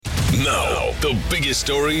Now, the biggest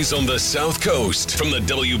stories on the South Coast from the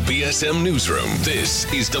WBSM Newsroom.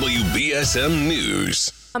 This is WBSM News.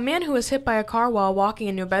 A man who was hit by a car while walking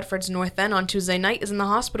in New Bedford's North End on Tuesday night is in the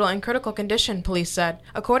hospital in critical condition, police said.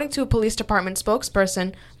 According to a police department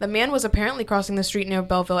spokesperson, the man was apparently crossing the street near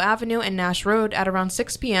Belleville Avenue and Nash Road at around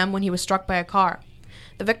 6 p.m. when he was struck by a car.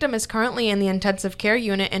 The victim is currently in the intensive care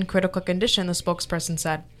unit in critical condition, the spokesperson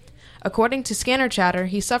said. According to Scanner Chatter,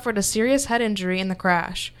 he suffered a serious head injury in the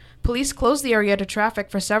crash. Police closed the area to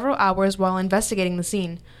traffic for several hours while investigating the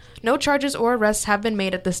scene. No charges or arrests have been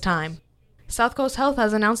made at this time. South Coast Health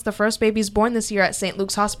has announced the first babies born this year at St.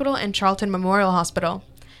 Luke's Hospital and Charlton Memorial Hospital.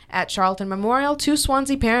 At Charlton Memorial, two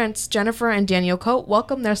Swansea parents, Jennifer and Daniel Coate,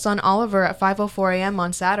 welcomed their son Oliver at 5:04 a.m.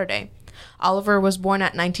 on Saturday. Oliver was born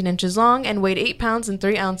at 19 inches long and weighed 8 pounds and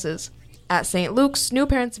 3 ounces. At St. Luke's, new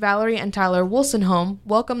parents Valerie and Tyler Wolstenholme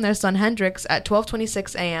welcomed their son Hendrix at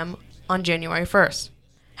 12:26 a.m. on January 1st.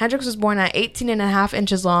 Hendrix was born at 18.5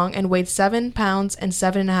 inches long and weighed 7 pounds and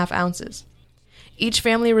 7.5 ounces. Each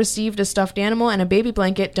family received a stuffed animal and a baby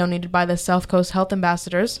blanket donated by the South Coast Health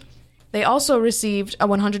Ambassadors. They also received a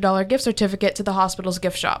 $100 gift certificate to the hospital's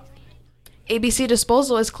gift shop. ABC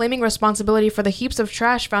Disposal is claiming responsibility for the heaps of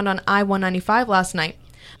trash found on I-195 last night.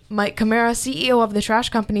 Mike Camara, CEO of the trash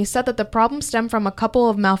company, said that the problem stemmed from a couple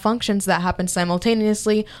of malfunctions that happened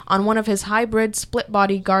simultaneously on one of his hybrid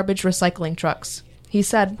split-body garbage recycling trucks. He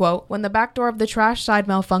said, quote, "When the back door of the trash side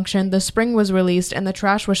malfunctioned, the spring was released and the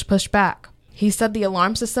trash was pushed back." He said the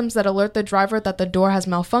alarm systems that alert the driver that the door has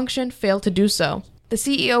malfunctioned failed to do so. The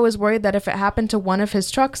CEO is worried that if it happened to one of his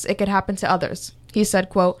trucks, it could happen to others. He said,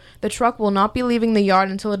 quote, "The truck will not be leaving the yard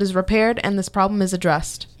until it is repaired and this problem is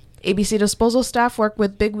addressed." ABC Disposal staff worked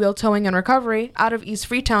with Big Wheel Towing and Recovery out of East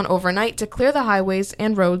Freetown overnight to clear the highways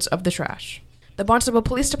and roads of the trash. The Barnstable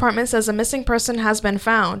Police Department says a missing person has been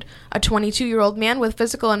found. A 22-year-old man with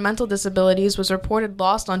physical and mental disabilities was reported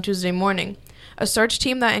lost on Tuesday morning. A search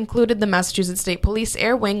team that included the Massachusetts State Police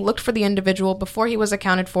Air Wing looked for the individual before he was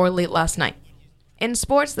accounted for late last night. In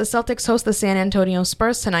sports, the Celtics host the San Antonio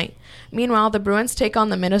Spurs tonight. Meanwhile, the Bruins take on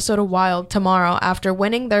the Minnesota Wild tomorrow after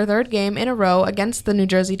winning their third game in a row against the New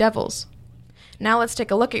Jersey Devils. Now let's take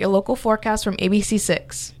a look at your local forecast from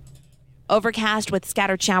ABC6. Overcast with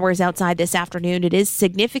scattered showers outside this afternoon. It is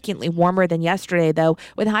significantly warmer than yesterday, though,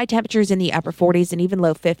 with high temperatures in the upper 40s and even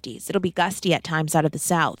low 50s. It'll be gusty at times out of the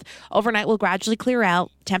south. Overnight will gradually clear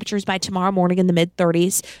out. Temperatures by tomorrow morning in the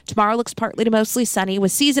mid-30s. Tomorrow looks partly to mostly sunny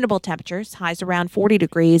with seasonable temperatures, highs around 40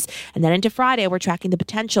 degrees. And then into Friday, we're tracking the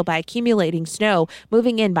potential by accumulating snow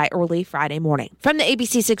moving in by early Friday morning. From the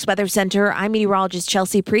ABC6 Weather Center, I'm meteorologist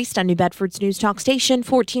Chelsea Priest on New Bedford's News Talk Station,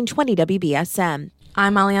 1420 WBSM.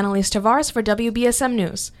 I'm Aliana Lise Tavares for WBSM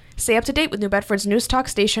News. Stay up to date with New Bedford's News Talk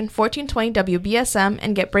Station, 1420 WBSM,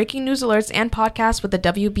 and get breaking news alerts and podcasts with the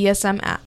WBSM app.